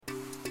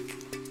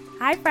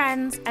Hi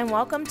friends, and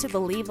welcome to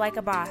Believe Like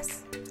a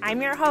Boss.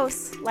 I'm your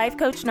host, life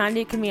coach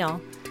Nandu Camille.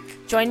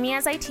 Join me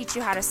as I teach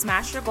you how to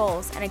smash your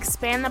goals and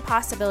expand the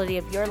possibility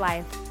of your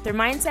life through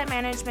mindset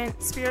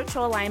management,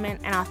 spiritual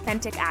alignment, and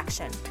authentic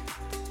action.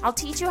 I'll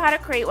teach you how to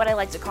create what I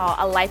like to call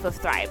a life of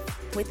thrive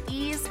with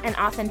ease and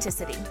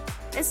authenticity.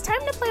 It's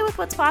time to play with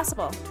what's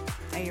possible.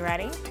 Are you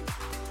ready?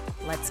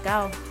 Let's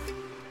go.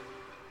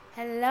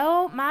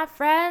 Hello, my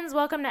friends.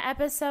 Welcome to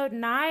episode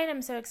 9.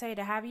 I'm so excited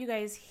to have you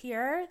guys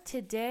here.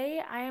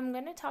 Today, I am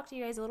going to talk to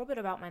you guys a little bit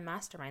about my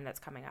mastermind that's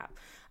coming up.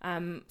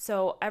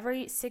 So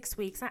every 6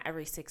 weeks, not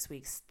every 6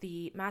 weeks,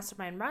 the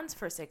mastermind runs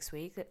for 6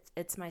 weeks.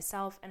 It's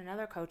myself and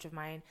another coach of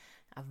mine.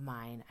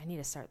 I need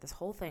to start this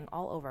whole thing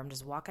all over. I'm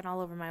just walking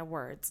all over my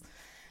words.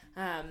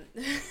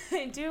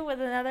 I do with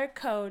another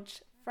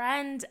coach,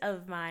 friend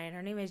of mine.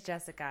 Her name is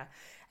Jessica,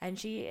 and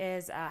she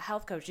is a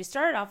health coach. She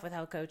started off with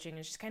health coaching,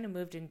 and she's kind of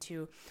moved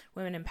into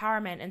women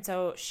empowerment. And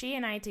so she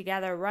and I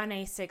together run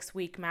a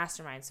 6-week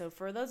mastermind. So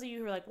for those of you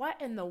who are like,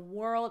 what in the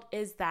world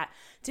is that?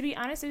 To be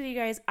honest with you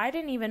guys, I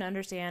didn't even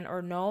understand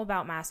or know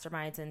about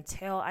masterminds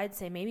until I'd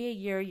say maybe a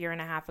year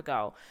and a half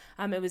ago.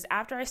 It was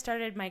after I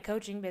started my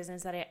coaching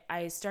business that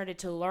I started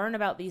to learn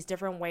about these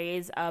different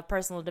ways of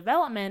personal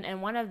development,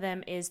 and one of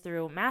them is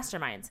through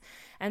masterminds.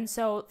 And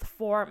so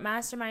for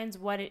masterminds,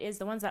 what it is,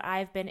 the ones that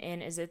I've been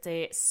in, is it's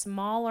a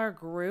smaller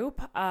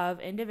group of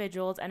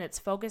individuals and it's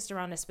focused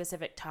around a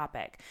specific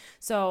topic.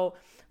 So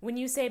when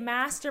you say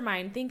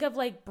mastermind, think of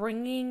like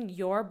bringing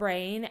your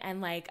brain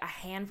and like a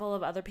handful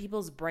of other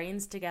people's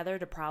brains together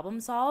to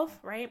problem solve,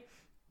 right?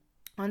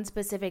 On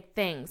specific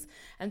things.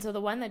 And so the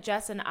one that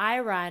Jess and I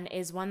run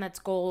is one that's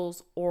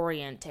goals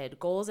oriented,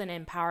 goals and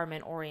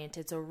empowerment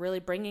oriented. So really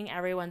bringing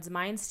everyone's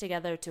minds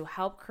together to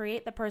help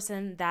create the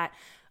person that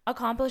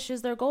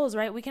accomplishes their goals,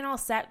 right? We can all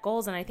set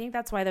goals, and I think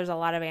that's why there's a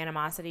lot of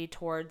animosity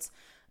towards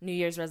New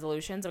Year's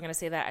resolutions. I'm going to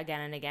say that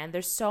again and again.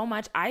 There's so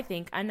much, I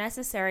think,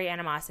 unnecessary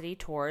animosity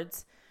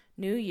towards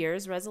New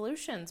Year's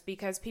resolutions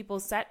because people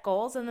set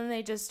goals and then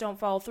they just don't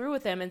follow through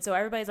with them. And so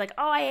everybody's like,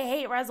 oh, I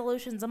hate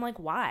resolutions. I'm like,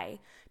 why?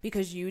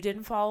 Because you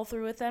didn't follow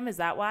through with them? Is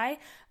that why?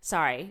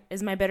 Sorry,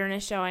 is my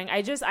bitterness showing?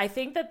 I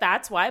think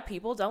that's why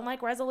people don't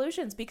like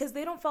resolutions, because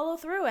they don't follow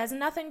through. It has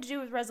nothing to do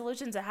with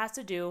resolutions. It has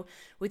to do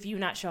with you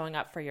not showing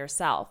up for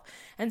yourself.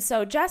 And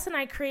so Jess and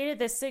I created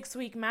this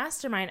 6-week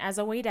mastermind as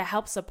a way to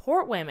help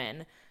support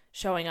women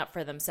showing up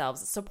for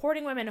themselves,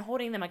 supporting women,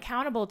 holding them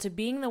accountable to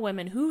being the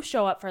women who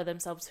show up for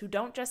themselves, who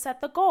don't just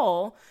set the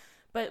goal,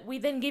 but we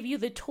then give you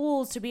the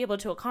tools to be able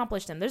to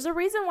accomplish them. There's a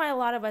reason why a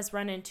lot of us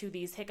run into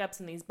these hiccups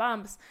and these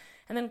bumps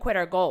and then quit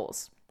our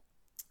goals.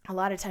 A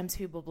lot of times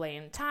people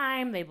blame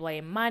time, they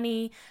blame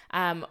money.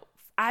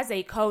 As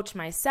a coach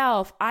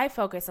myself, I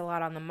focus a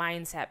lot on the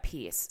mindset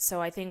piece.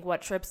 So I think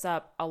what trips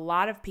up a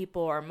lot of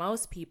people, or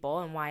most people,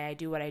 and why I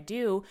do what I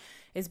do,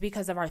 is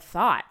because of our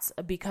thoughts,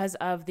 because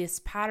of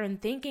this pattern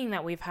thinking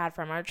that we've had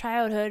from our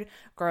childhood,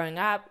 growing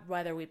up,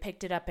 whether we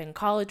picked it up in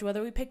college,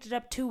 whether we picked it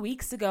up 2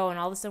 weeks ago and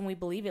all of a sudden we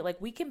believe it.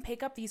 Like, we can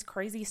pick up these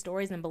crazy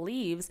stories and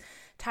beliefs,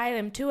 tie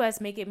them to us,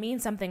 make it mean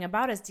something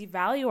about us,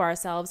 devalue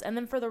ourselves, and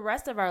then for the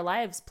rest of our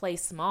lives play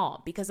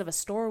small because of a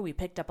story we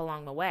picked up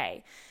along the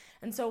way.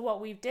 And so what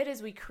we did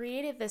is we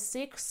created the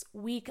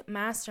 6-week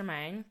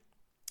mastermind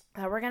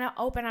that we're going to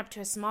open up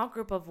to a small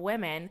group of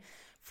women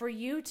for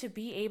you to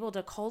be able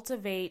to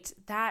cultivate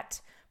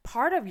that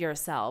part of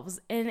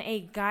yourselves in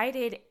a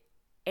guided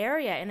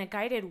area, in a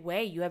guided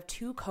way. You have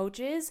 2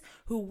 coaches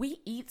who we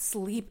eat,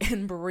 sleep,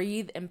 and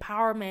breathe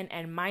empowerment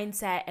and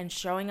mindset and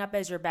showing up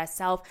as your best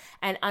self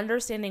and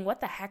understanding what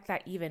the heck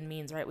that even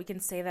means, right? We can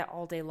say that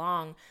all day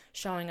long,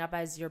 showing up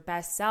as your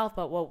best self,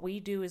 but what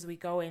we do is we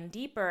go in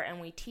deeper and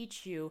we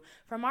teach you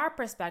from our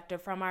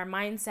perspective, from our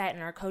mindset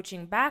and our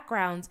coaching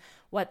backgrounds,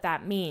 what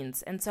that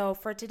means. And so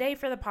for today,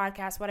 for the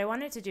podcast, what I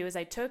wanted to do is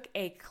I took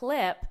a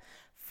clip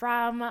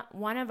from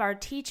one of our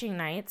teaching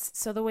nights.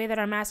 So the way that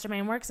our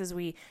mastermind works is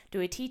we do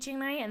a teaching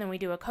night and then we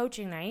do a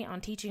coaching night. On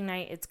teaching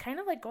night, it's kind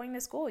of like going to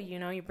school.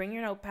 You bring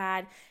your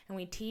notepad and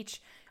we teach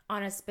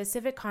on a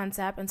specific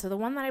concept. And so the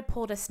one that I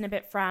pulled a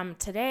snippet from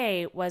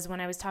today was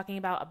when I was talking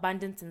about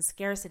abundance and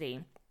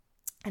scarcity.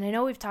 And I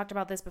know we've talked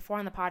about this before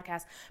on the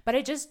podcast, but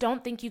I just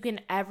don't think you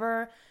can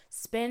ever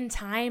spend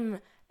time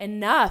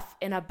enough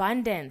in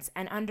abundance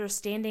and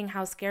understanding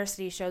how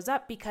scarcity shows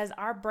up, because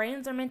our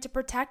brains are meant to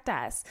protect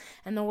us.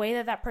 And the way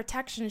that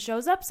protection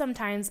shows up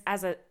sometimes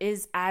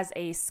is as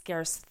a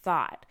scarce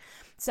thought.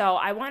 So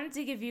I wanted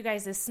to give you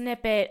guys a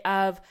snippet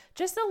of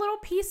just a little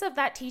piece of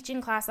that teaching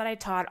class that I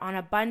taught on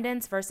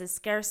abundance versus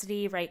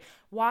scarcity, right?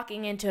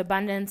 Walking into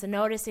abundance and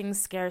noticing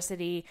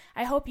scarcity.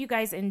 I hope you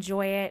guys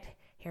enjoy it.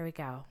 Here we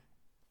go.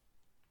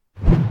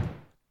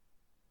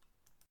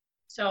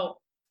 So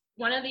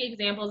one of the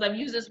examples, I've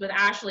used this with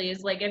Ashley,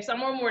 is like if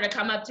someone were to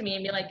come up to me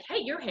and be like, hey,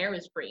 your hair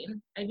is green,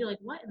 I'd be like,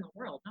 what in the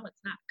world? No, it's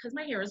not, because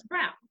my hair is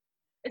brown.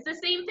 It's the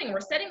same thing.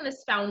 We're setting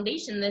this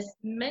foundation, this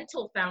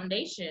mental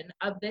foundation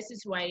of this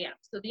is who I am.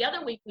 So the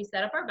other week we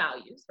set up our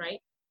values, right?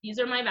 These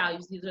are my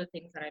values. These are the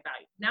things that I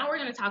value. Now we're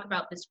going to talk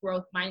about this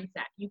growth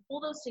mindset. You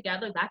pull those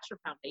together, that's your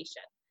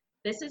foundation.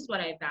 This is what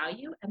I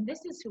value, and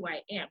this is who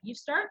I am. You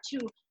start to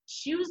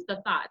choose the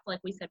thoughts, like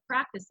we said,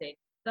 practicing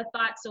the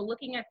thoughts. So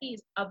looking at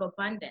these of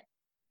abundance,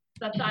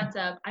 the thoughts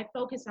of I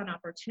focus on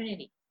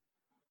opportunity.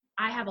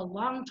 I have a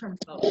long-term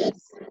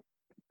focus,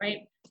 right?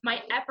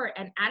 My effort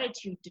and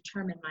attitude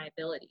determine my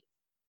ability.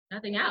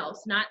 Nothing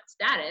else, not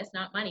status,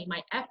 not money.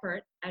 My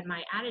effort and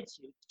my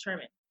attitude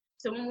determine.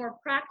 So when we're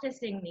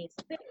practicing these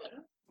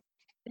things,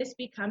 this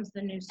becomes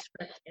the new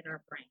script in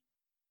our brain.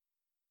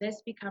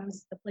 This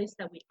becomes the place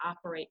that we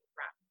operate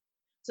from.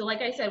 So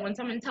like I said, when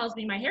someone tells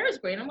me my hair is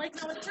green, I'm like,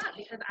 no, it's not,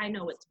 because I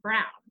know it's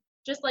brown.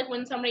 Just like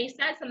when somebody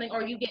says something,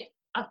 or you get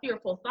a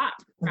fearful thought,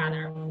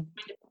 rather.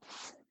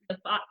 The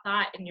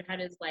thought in your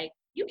head is like,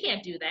 you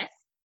can't do this.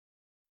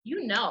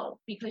 You know,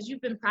 because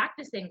you've been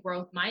practicing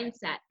growth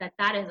mindset,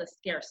 that is a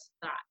scarce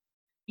thought.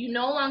 You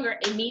no longer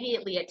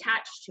immediately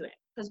attach to it.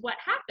 Because what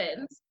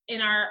happens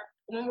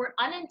when we're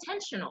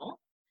unintentional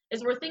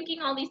is we're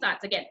thinking all these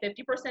thoughts. Again,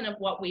 50% of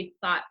what we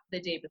thought the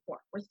day before.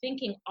 We're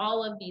thinking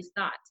all of these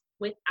thoughts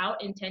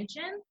without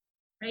intention,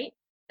 right?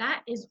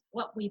 That is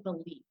what we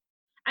believe.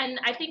 And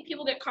I think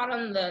people get caught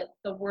on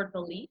the word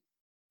belief,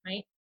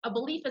 right? A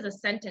belief is a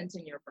sentence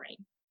in your brain.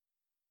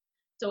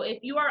 So if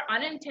you are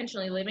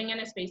unintentionally living in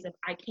a space of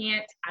I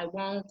can't, I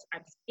won't,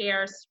 I'm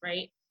scarce,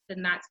 right?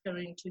 Then that's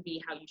going to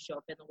be how you show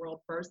up in the world,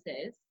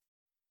 versus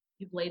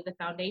you've laid the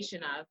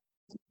foundation of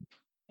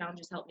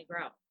challenges help me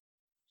grow.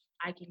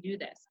 I can do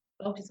this.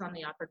 Focus on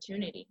the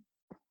opportunity.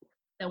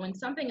 That when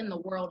something in the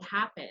world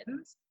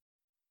happens,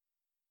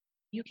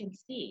 you can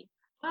see,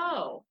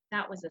 oh,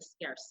 that was a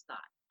scarce thought.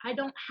 I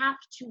don't have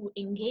to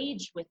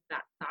engage with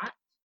that thought.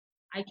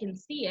 I can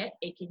see it.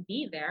 It can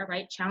be there,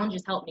 right?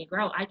 Challenges help me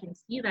grow. I can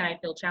see that I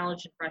feel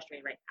challenged and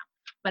frustrated right now,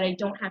 but I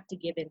don't have to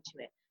give into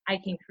it. I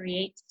can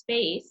create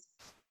space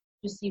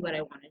to see what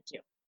I want to do.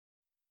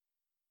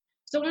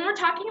 So when we're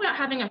talking about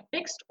having a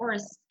fixed or a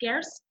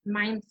scarce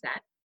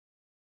mindset,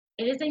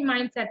 it is a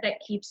mindset that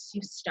keeps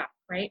you stuck,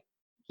 right?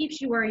 Keeps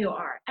you where you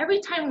are. Every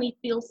time we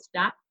feel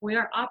stuck, we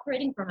are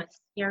operating from a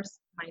scarce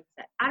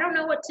mindset. I don't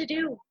know what to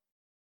do.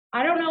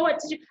 I don't know what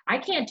to do. I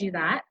can't do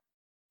that.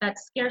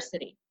 That's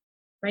scarcity,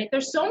 right?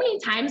 There's so many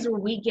times where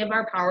we give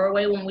our power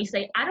away when we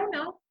say, I don't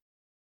know.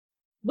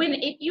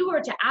 If you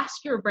were to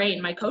ask your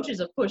brain, my coaches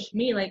have pushed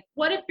me, like,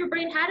 what if your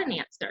brain had an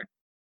answer?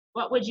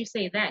 What would you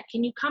say then?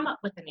 Can you come up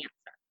with an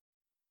answer,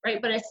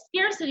 right? But a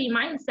scarcity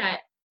mindset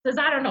says,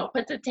 I don't know,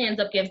 puts its hands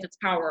up, gives its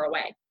power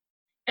away.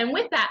 And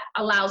with that,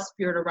 allows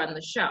fear to run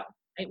the show,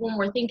 right? When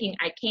we're thinking,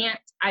 I can't,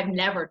 I've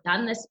never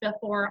done this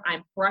before,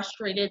 I'm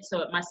frustrated,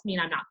 so it must mean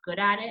I'm not good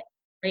at it,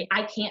 right?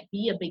 I can't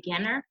be a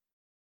beginner.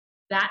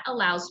 That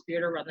allows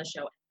fear to run the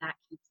show, and that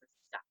keeps us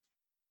stuck.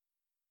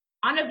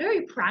 On a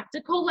very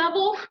practical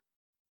level,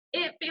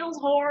 it feels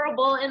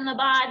horrible in the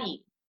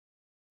body.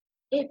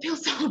 It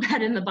feels so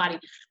bad in the body.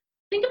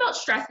 Think about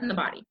stress in the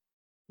body,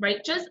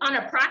 right? Just on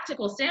a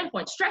practical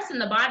standpoint, stress in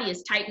the body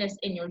is tightness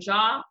in your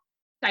jaw,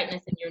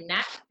 tightness in your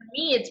neck. For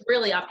me, it's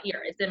really up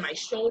here. It's in my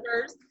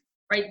shoulders,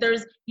 right?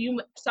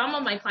 Some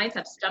of my clients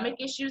have stomach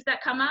issues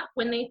that come up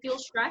when they feel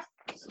stressed.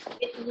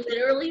 It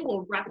literally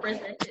will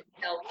represent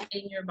itself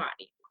in your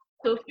body.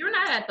 So if you're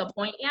not at the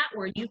point yet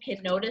where you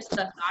can notice the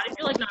thought, if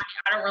you're like, no,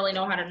 I don't really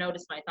know how to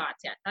notice my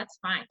thoughts yet, that's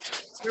fine.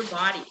 Your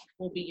body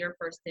will be your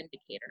first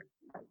indicator.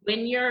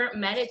 When you're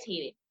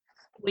meditating,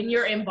 when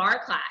you're in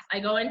bar class, I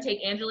go and take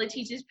Angela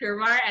teaches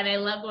Pure Barre, and I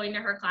love going to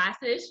her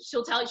classes.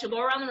 She'll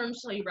go around the room,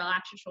 she'll tell you,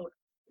 relax your shoulders,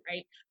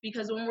 right?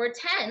 Because when we're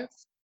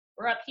tense,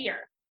 we're up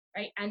here,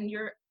 right? And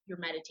your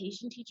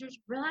meditation teachers,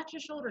 relax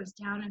your shoulders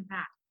down and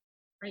back.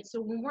 Right?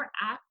 So when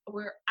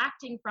we're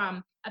acting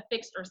from a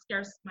fixed or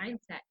scarce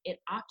mindset, it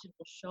often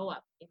will show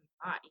up in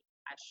the body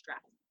as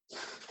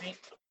stress, right?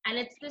 And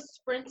it's this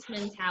sprint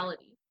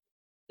mentality.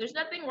 There's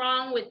nothing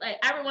wrong with, like,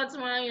 every once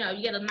in a while,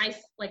 you get a nice,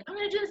 like, I'm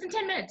going to do this in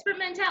 10 minutes, sprint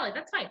mentality.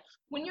 That's fine.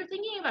 When you're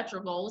thinking about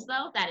your goals,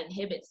 though, that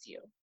inhibits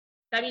you.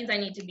 That means I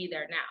need to be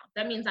there now.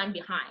 That means I'm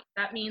behind.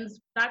 That means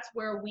that's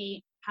where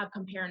we have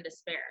compare and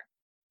despair,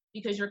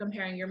 because you're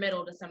comparing your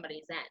middle to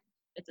somebody's end.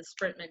 It's a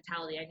sprint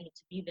mentality. I need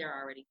to be there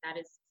already. That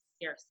is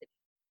scarcity.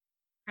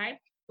 Okay?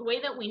 The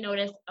way that we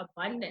notice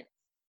abundance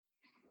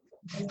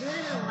is that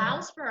it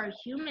allows for our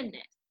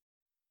humanness.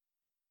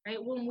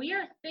 Right? When we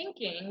are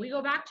thinking, we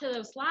go back to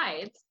those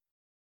slides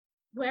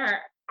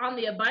where on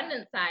the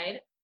abundance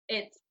side,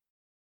 it's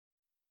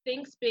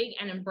thinks big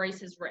and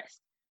embraces risk,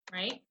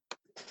 right?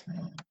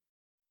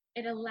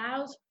 It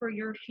allows for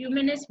your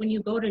humanness when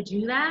you go to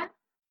do that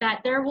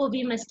there will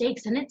be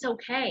mistakes, and it's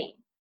okay.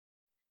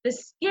 The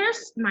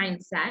scarce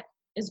mindset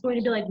is going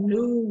to be like,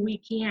 no, we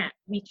can't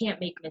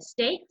make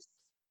mistakes.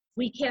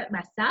 We can't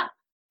mess up.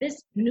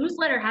 This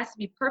newsletter has to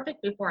be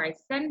perfect before I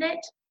send it.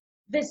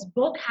 This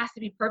book has to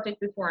be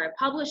perfect before I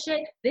publish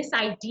it. This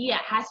idea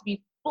has to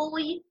be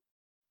fully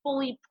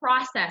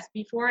processed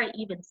before I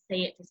even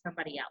say it to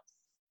somebody else,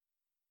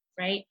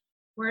 right?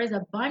 Whereas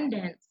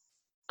abundance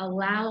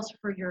allows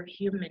for your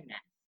humanness.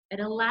 It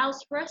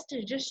allows for us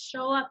to just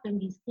show up and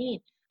be seen.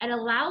 It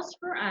allows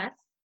for us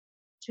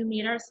to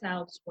meet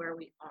ourselves where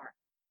we are.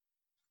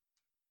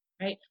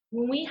 Right?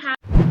 When we have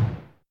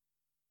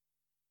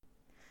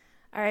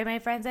All right, my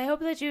friends, I hope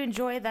that you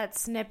enjoyed that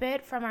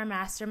snippet from our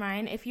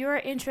mastermind. If you are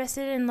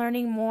interested in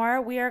learning more,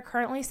 we are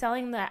currently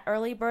selling the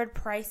early bird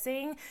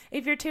pricing.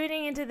 If you're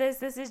tuning into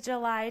this is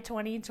July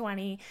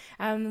 2020.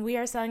 We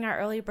are selling our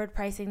early bird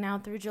pricing now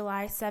through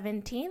July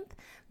 17th.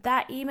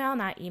 That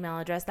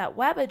that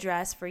web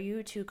address for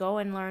you to go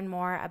and learn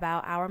more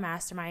about our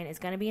mastermind is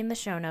going to be in the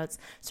show notes.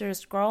 So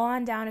just scroll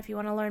on down if you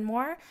want to learn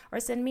more,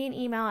 or send me an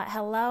email at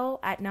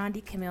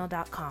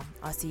hello@nandicamille.com.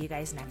 I'll see you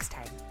guys next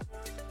time.